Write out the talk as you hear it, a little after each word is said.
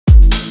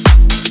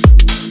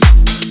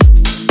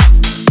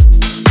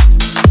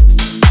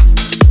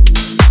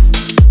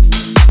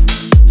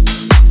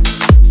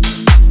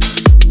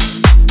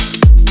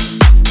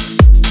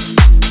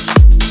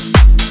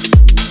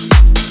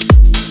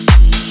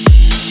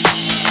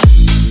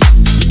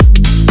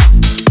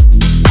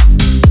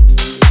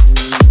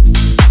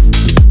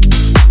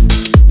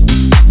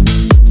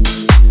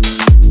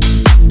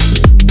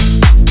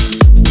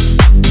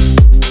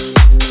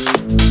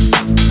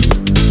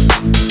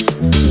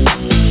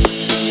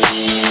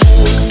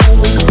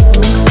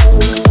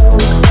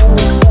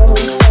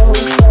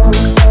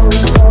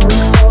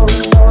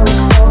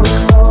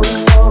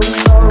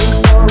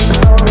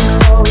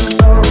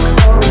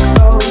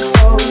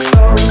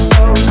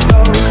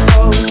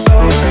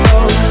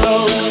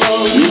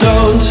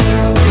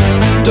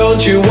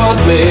Don't you want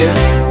me?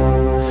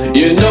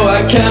 You know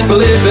I can't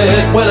believe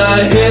it when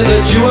I hear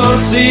that you won't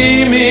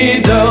see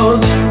me. Don't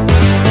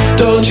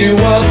you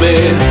want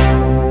me?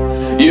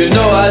 You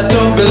know I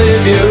don't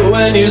believe you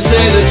when you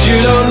say that you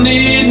don't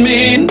need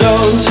me.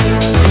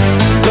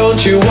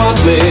 Don't you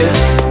want me?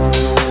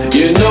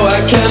 You know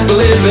I can't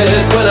believe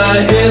it when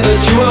I hear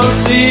that you won't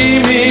see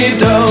me.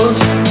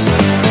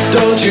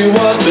 Don't you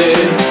want me?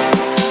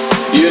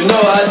 You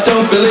know I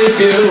don't believe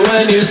you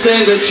when you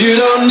say that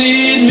you don't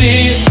need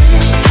me.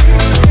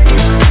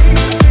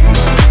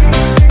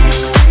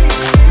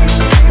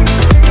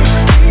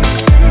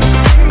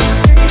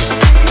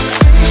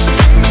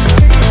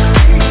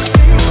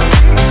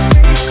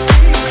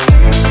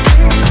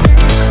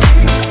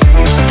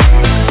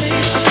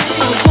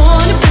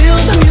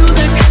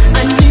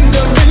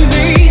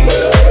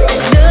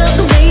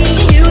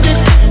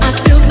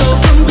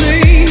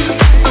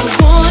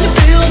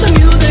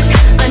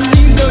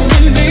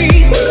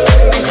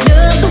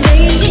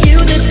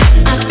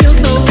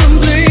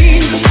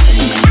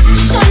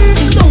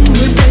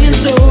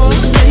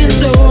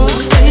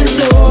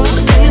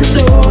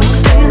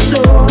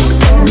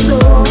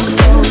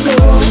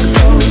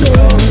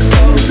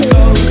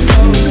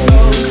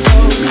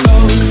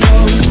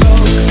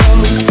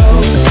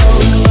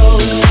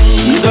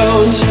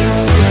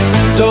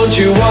 Don't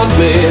you want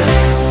me?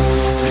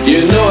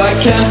 You know I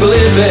can't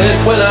believe it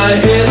when I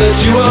hear that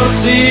you won't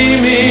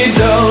see me.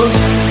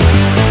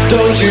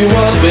 Don't you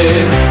want me?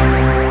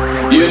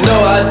 You know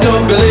I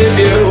don't believe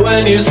you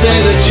when you say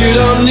that you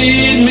don't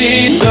need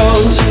me.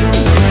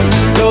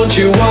 Don't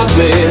you want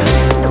me?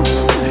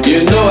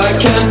 You know I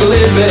can't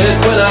believe it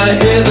when I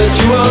hear that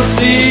you won't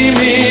see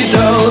me.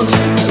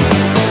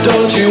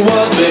 Don't you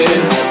want me?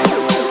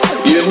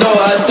 You know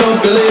I don't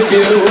believe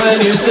you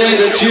when you say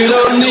that you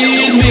don't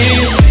need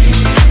me.